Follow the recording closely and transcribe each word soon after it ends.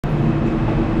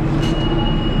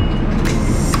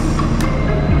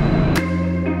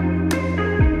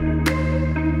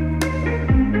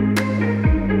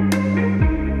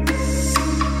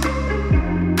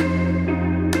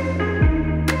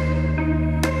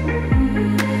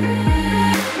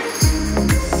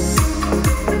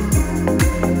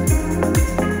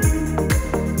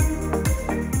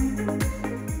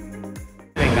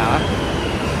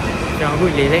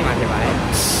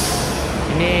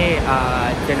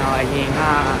know again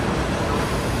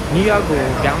New Yorkကို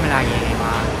ပြောင်းမလာခင်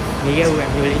မှာနေခဲ့ဦးတဲ့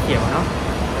မျိုးလေးရှိပါတော့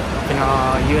ကျွန်တော်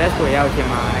US ကိုရောက်ချိန်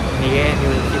မှာနေခဲ့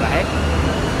မျိုးလေးရှိပါတယ်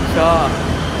ဆိုတော့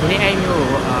ဒီနေ့အဲ့မျိုး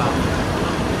ကို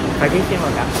vacation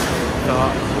ပေါ့ကဆိုတော့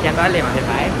ပြန်သွားလေမှာဖြစ်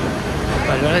ပါတယ်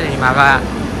ဆိုတော့လောလောဆယ်ဒီမှာကဒါ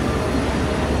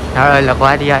တော့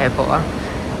LaGuardia Airport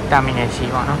တာမီနယ်ရှိ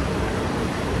ပါတော့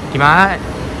ဒီမှာ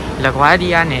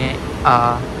LaGuardia နဲ့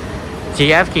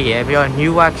JFK ရဲ့ပြီးတော့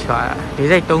Newark ဆိုတာ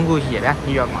43ခုရှိရဗျာ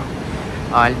New York မှာ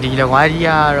ဒီ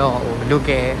LaGuardia ကတော့ဟို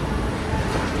local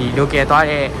ဒီ local သွား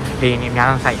တဲ့လေယာဉ်တွေအများ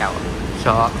ဆုံးစိုက်တာပေါ့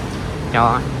ဆိုတော့ကျွန်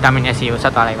တော် terminal C ကိုဆ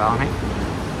က်သွားလိုက်ပါအောင်မယ်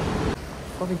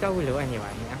coffee တောက်ဖို့လိုအပ်နေပါ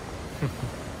ခင်ဗျာ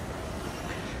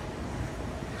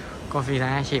coffee ဆို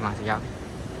င်ရှိမှစီရောက်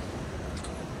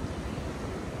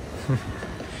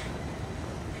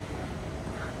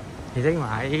ဒီစိတ်မှာ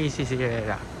အေးစီစီရ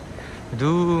တာ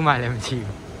ဘူးမှလည်းမကြည့်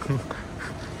ဘူး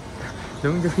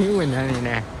လုံးကြီးဝင်နေ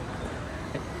နေ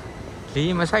လေ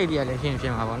မဆိုင်တရလည်းဖြ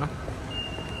စ်မှာပေါ့နော်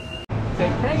So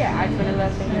can I get ice vanilla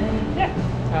latte? Yeah.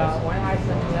 One ice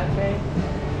vanilla latte.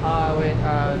 With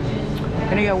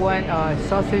can I get one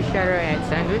sausage cheddar and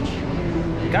sandwich?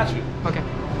 Got you. Okay.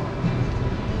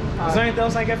 Is there anything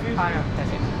else I get for you? No,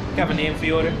 that's it. Have a name for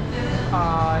your order?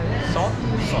 Salt.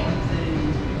 Salt.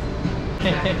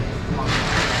 You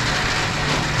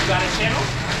got a channel?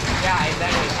 Yeah,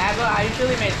 exactly. I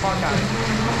usually make podcasts.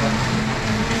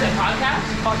 You said podcast?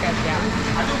 Podcast,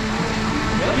 yeah. I do.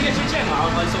 Let me get your channel. I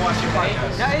would like to watch your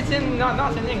podcast. No, it's in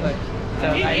not in English. So,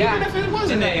 Even if it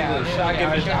wasn't in English,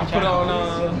 I'll put on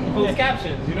closed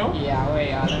captions, you know? Yeah,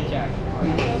 wait, let me check.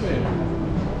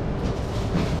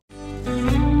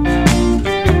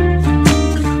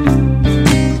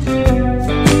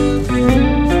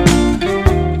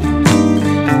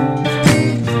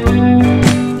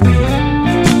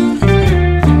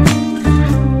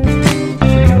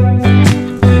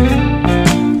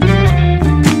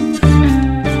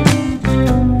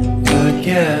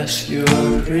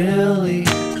 Really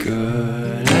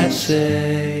good at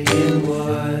saying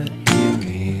what you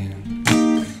mean.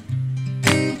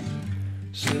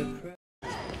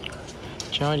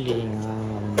 ကျွန်တော်လေး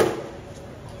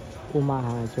ကဥမာ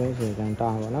ဟာဆွဲကန်တော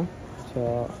င်းပါနော်ဆို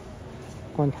တော့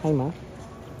ကွန်ထိုင်းမှာ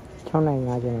6နိုင်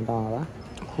5ကျင်းတောင်းပါ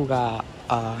အခုက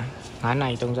9နို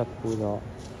င်39ဆိုတော့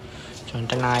ကျွန်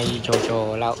တော်တနားရီကျော်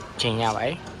လောက်ချိန်ရပါတ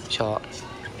ယ်ဆိုတော့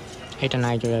အဲ့တ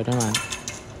နားရီကျော်တော့မှ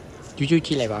YouTube ကြ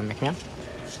ည့်လိုက်ပါမယ်ခင်ဗျာ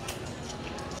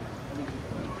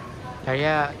ဒါရီက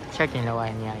check in လုပ်ရ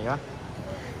တဲ့နေရာတွေပါဒါ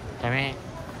ပေမဲ့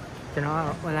ကျွန်တော်က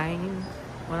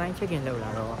online check in လုပ်လာ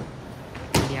တော့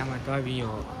ဒီနေရာမှာတွားပြီး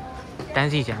တော့တန်း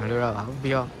စီကြံမလို့တော့ပါဘူး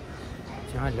ပြီးတော့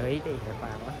ကျွန်တော်လွယ်အိတ်တွေပဲပါ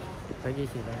ပါဘယ်ကြီး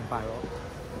စီလဲပါတော့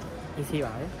easy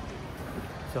ပါပဲ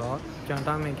ဆိုတော့ကျွန်တော်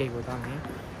တောင်းမယ့် gate ကိုတောင်းမယ်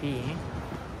ပြီးရင်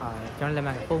ကျွန်တော်လက်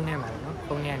မှတ်ဖုန်းထဲမှာပေါ့နော်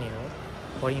ဖုန်းထဲကနေတော့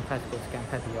boarding pass ကို scan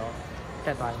ဖတ်ပြီးတော့တ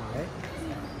က်သွားမှာပဲ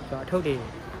ဆိုတော့အထုပ်တွေ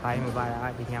ဘာမှမပါတာ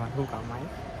ဒီညမှာထုတ်ကောင်းပါမယ်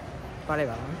သွားလို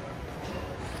က်ပါမယ်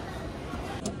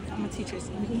I'm a teacher, it's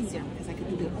easier because I can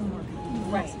do the homework.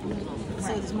 Right. So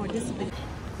there's more discipline.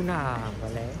 ခုနကဘာ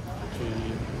လဲဒီ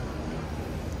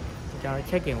ကျွန်တော်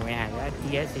check in ဝင်ရတယ်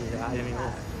TSC ဆိုတာအဲ့လို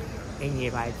မျိုးအင်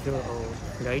ကြီးပါသူ့ဟို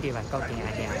လွယ်တွေပါကောက်တင်ရ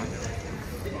တဲ့အောင်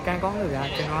ကန်ကောင်းလို့ဗျာ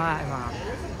ကျွန်တော်ကအဲ့မှာ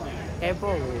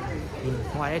airport ကိုဒီ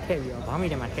ဟိုရဲထည့်ပြီးတော့ဘောင်းမီ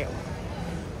ထဲမှာထည့်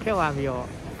သွားပြီးတော့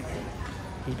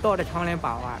ဒီတော့တစ်ချောင်းလဲ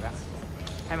ပါသွားတာ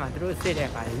အဲ့မှာသူတို့စစ်တဲ့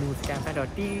အခါလူ scan ဖတ်တော့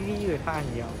တီးတီးရထား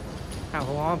နေအောင်အဲ့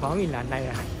ဟိုဘောင်းမီလာနိုင်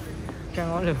တာကန်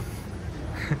ကောင်းလို့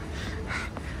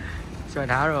ဆို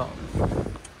တော့ဒါတော့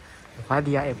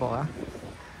LaGuardia Airport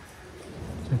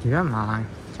ဆိုဒီဘက်မှာ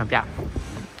ကျွန်တော်ပြ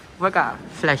ဘက်က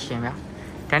flash ရှင်ဗျာ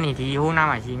တန်းနေဒီဟိုးနား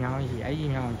မှာရေမြောင်းရှိအဲ့ဒီ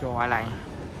မြောင်းကိုကြော်သွားလိုက်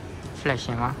flash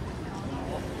ရှင်ပါ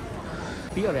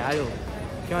ပြီးတော့ဗျာအဲ့လို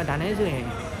ကျွန်တော်ဒါနဲ့ဆိုရင်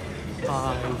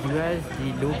US ဒီ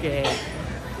local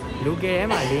ထဲ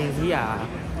မှာလင်းကြီးอ่ะ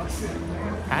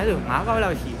ဒါဆို9ကောက်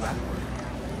လောက်ရှိပါ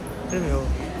အဲ့လိုမျိုး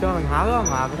ကျွန်တော်9ကောက်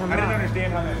မှာပထမ2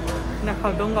ခေါ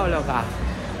က်3ခေါက်လောက်က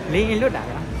လင်းလွတ်တာ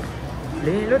ဗျာလ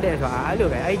င်းလွတ်တယ်ဆိုတာအဲ့လို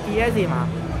ပဲအဲ့ TSC မှာ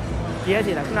TSC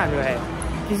ကခုနပြောရဲ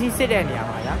ပစ္စည်းစစ်တဲ့နေရာ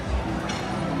မှာဗျာ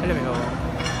အဲ့လိုမျိုး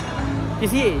ပ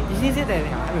စ္စည်းစစ်တဲ့နေ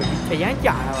ရာအဲ့လိုအရန်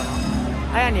ကြာတာပေါ့နော်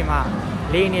အဲ့ကနေမှ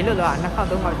လင်းနေလွတ်တော့2ခေါက်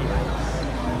3ခေါက်ရှိပါတယ်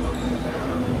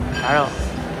ဒါတော့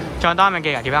ကျွန်တော်သွားမယ်က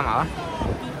ဒီဘက်မှာပါ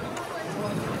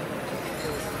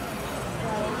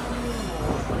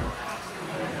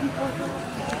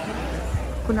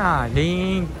ခုနလ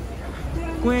င်း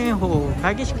ကွင်းဟို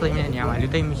package claim တဲ့နေရာမှာလူ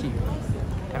သိမ့်မရှိဘူး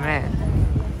ဒါပေမဲ့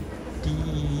ဒီ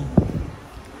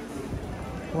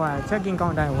ဟို check in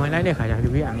counter ဝင်လိုက်တဲ့ခါကျလူ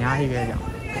ကြီးအများကြီးပဲကြောင်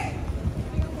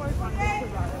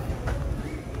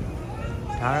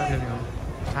ဒါတော့လည်းမျိုး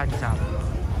ထားကြည့်စားပါ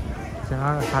ကျွန်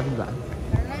တော်တော့ထားပြီးပါ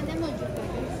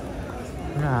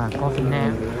coffee နဲ့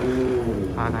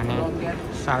ဘာကနဲ့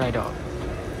စားလိုက်တော့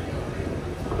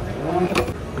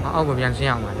အောက်ကိုပြန်ဆ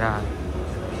င်းအောင်ပါဒါ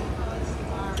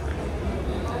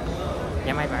ပြ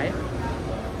န်မိုက်ပါလေ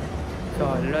ဆို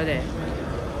တော့လောတဲ့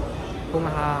ဘုမ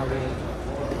ဟာကို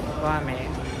သွားမယ်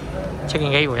chicken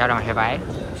gate ကိုရောက်တော့ဖြစ်ပါတယ်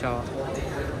ဆိုတော့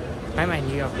မိုင်း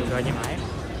ကြီးတော့ပြောချင်ပါတယ်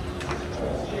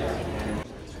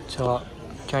ဆိုတော့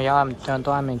ကျွန်တော်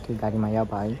သွားမယ်ဒီမှာရော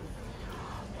က်ပါပြီ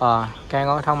ကန်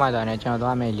ကောင်းထောက်မှသွားတယ်ကျွန်တော်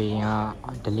သွားမယ်လေရင်က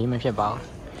ဒလီမဖြစ်ပါဘူး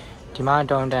ဒီမှာ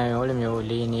တောင်တန်ရောလိုမျိုး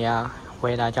လေနေရဝ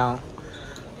ယ်တာကြောင့်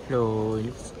လို့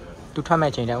သူထွက်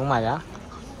မဲ့ချိန်တည်းဥမာဗျာ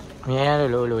အမြဲတ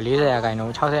မ်းလို့40ရာခိုင်နှု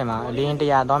န်း60မှာလေရင်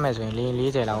100သွားမယ်ဆိုရင်လေရင်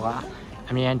40လောက်က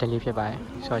အမြဲတမ်းဒလီဖြစ်ပါတယ်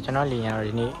ဆိုတော့ကျွန်တော်လေရင်ကတော့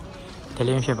ဒီနေ့ဒ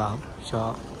လီမဖြစ်ပါဘူးဆို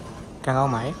တော့ကန်ကော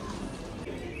င်းပါတယ်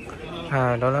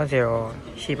လောလောဆယ်ရော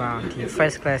ရှိပါဒီ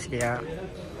first class တွေက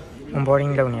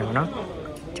onboarding လုပ်နေပါတော့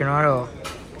ကျွန်တော်ကတော့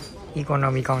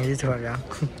economy ကောင်းကြီးဆိုတော့ဗျာ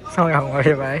ဆောင်းရအောင်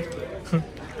ဖြစ်ပါတယ်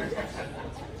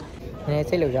နည်း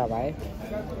စိတ်လို့ရပါတယ်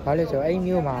ဘာလို့ဆိုတော့အဲ့ဒီ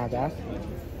မျိုးမှာဗျာ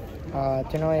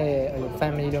ကျွန်တော်ရဲ့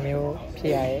family လိုမျိုးဖြ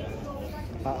စ်ရတဲ့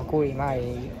အကိုအိမ်မ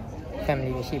ကြီး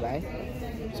family ရှိပါတယ်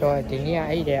ဆိုတော့ဒီနေ့က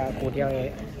အဲ့ဒီတည်းကအကိုတယောက်ရဲ့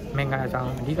မင်္ဂလာဆောင်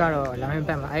အဓိကတော့လာမယ့်ပ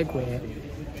တ်မှာအဲ့ကိုရဲ့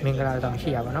မင်္ဂလာဆောင်ရှိ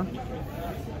ရပါတော့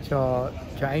ဆိုတော့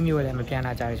ကျွန်တော်အဲ့မျိုးလည်းမပြန်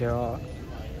လာကြဘူးဆိုတော့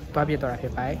တွားပြတော့တာဖြ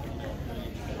စ်ပါတယ်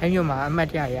အဲ့မျိုးမှာအမှတ်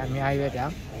တရရအများကြီးပဲဗျာ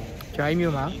ကျွန်တော်အဲ့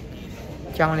မျိုးမှာ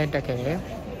ကျောင်းလည်းတက်ခဲ့တယ်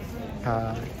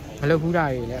မလုပ်ဘူးတာ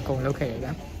တွေလည်းအကုန်လုပ်ခဲ့တယ်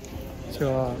ဗျာဆို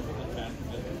တော့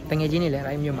တငယ်ချင်းတွေလည်း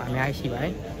အဲ့မျိုးမှာအများကြီးရှိပါတ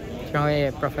ယ်ကျွန်တော်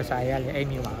ရဲ့ professor တွေကလည်းအဲ့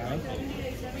မျိုးမှာပဲ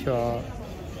ဆိုတော့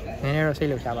နည်းနည်းတော့စိတ်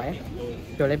လှုပ်ရှားပါတယ်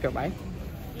ပြောလဲပြောပါတယ်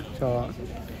ဆိုတော့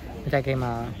ဒီကိန်း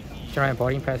မှာကျွန်တော်ရဲ့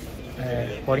boarding pass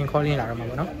boarding calling လာတော့မှာ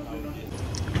ပေါ့နော်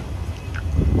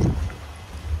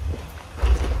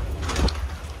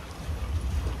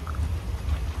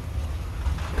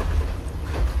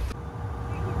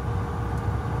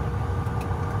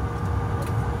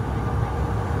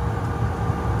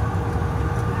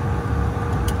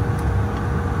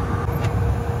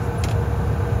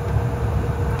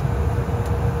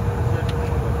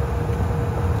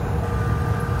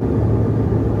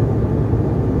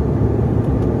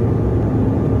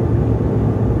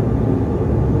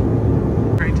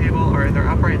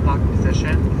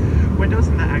Windows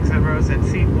in the exit rows and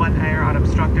seat 1A are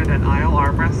unobstructed and aisle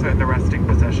armrests are in the resting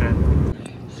position.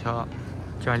 So,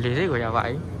ကျွန်တော်လေစိတ်ကိုရောက်ပါ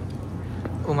ပြီ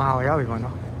။ဥမာကိုရောက်ပြီပေါ့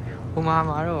နော်။ဥမာ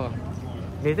မှာတော့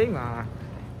လေစိတ်မှာ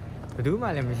ဘယ်သူမှ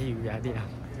လည်းမရှိဘူးဗျာတိလား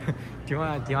။ဒီ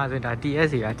မှာဆိုဒါ TS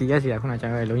ကခုနကျွ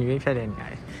န်တော်ရဲ့လုံခြုံရေးဖြတ်တဲ့နေရာ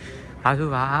လေ။ဘာ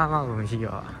လို့ဘာမှမရှိ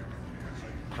တော့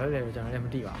။ဘာလို့လဲကျွန်တော်လည်းမ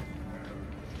သိပါ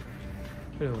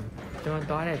ဘူး။ကျွန်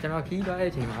တော်ခီးသွားတဲ့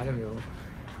အချိန်မှာအဲ့လိုမျိုး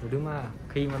ဘယ်သူမှ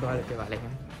ခီးမသွားလို့ဖြစ်ပါလိမ့်မ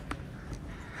ယ်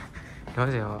။တော့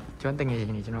ဆိုတော့ကျွန်တော်တငယ်ချ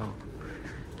င်းနေကျွန်တော်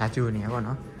လာကြိုနေရပါ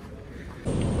တော့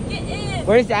Get in!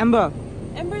 Where is Amber?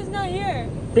 Amber's not here.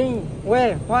 Ding,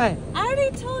 where? Why? I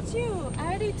already told you.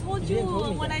 You didn't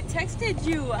tell me when that. I texted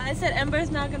you. I said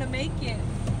Amber's not gonna make it.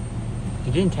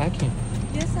 You didn't text him.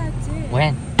 Yes, I did.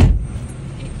 When?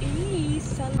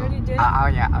 I already did. Oh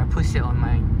yeah, I pushed it on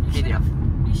my video.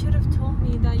 You should have told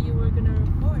me that you were gonna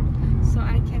record, so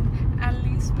I can at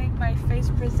least make my face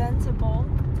presentable.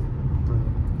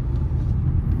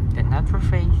 The natural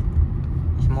face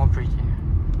is more prettier.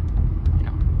 You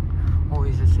know,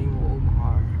 always the same old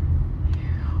heart.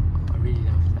 I really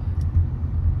love that.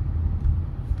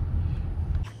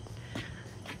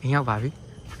 Anh Barbie.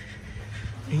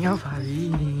 Anh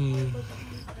Barbie.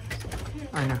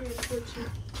 I know.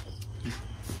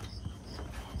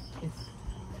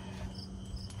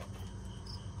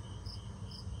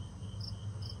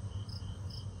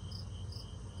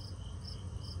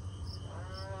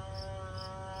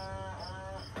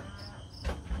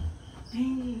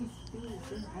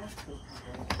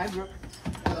 Hi, bro.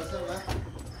 What's up, man?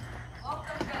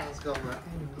 Let's go, man.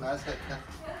 Nice haircut.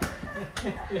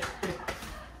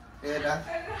 Yeah, Dad.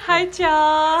 Hi, Cha.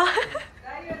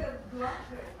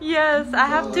 Yes, I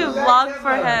have to vlog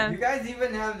for You him. guys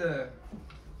even have the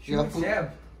You have food? chef.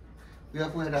 We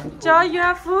have food, Dad. Ja, you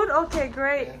have food? Okay,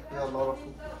 great. Yeah, we have a lot of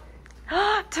food.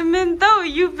 Taminto,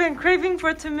 you've been craving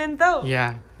for Taminto.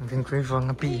 Yeah, I've been craving for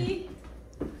a pea.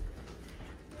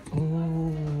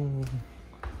 Oh.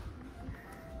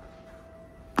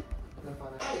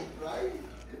 Right?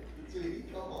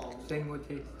 Come on. Same with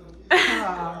taste.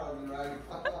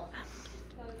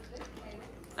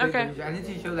 Okay. I need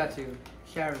to show that to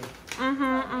Sharon.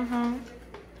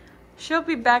 She'll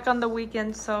be back on the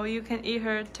weekend, so you can eat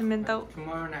her Taminto.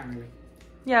 Tomorrow night, maybe.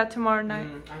 Yeah, tomorrow night.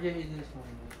 I just eat this one.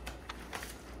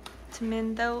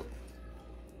 Taminto.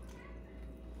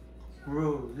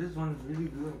 Bro, this one's really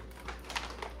good.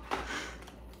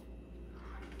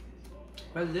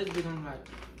 But this becomes like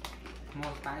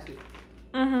more spicy.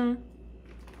 Mm-hmm.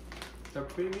 The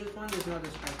previous one is not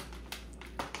as spicy.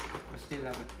 I still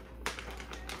love it.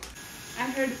 I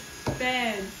heard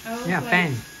fan. I was Yeah, like,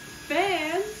 fan.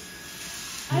 Fans?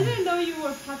 I didn't know you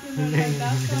were popular like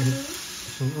that,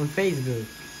 Samu. On Facebook.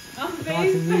 On It's on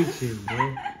Facebook. YouTube,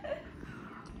 bro.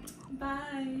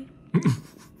 Bye.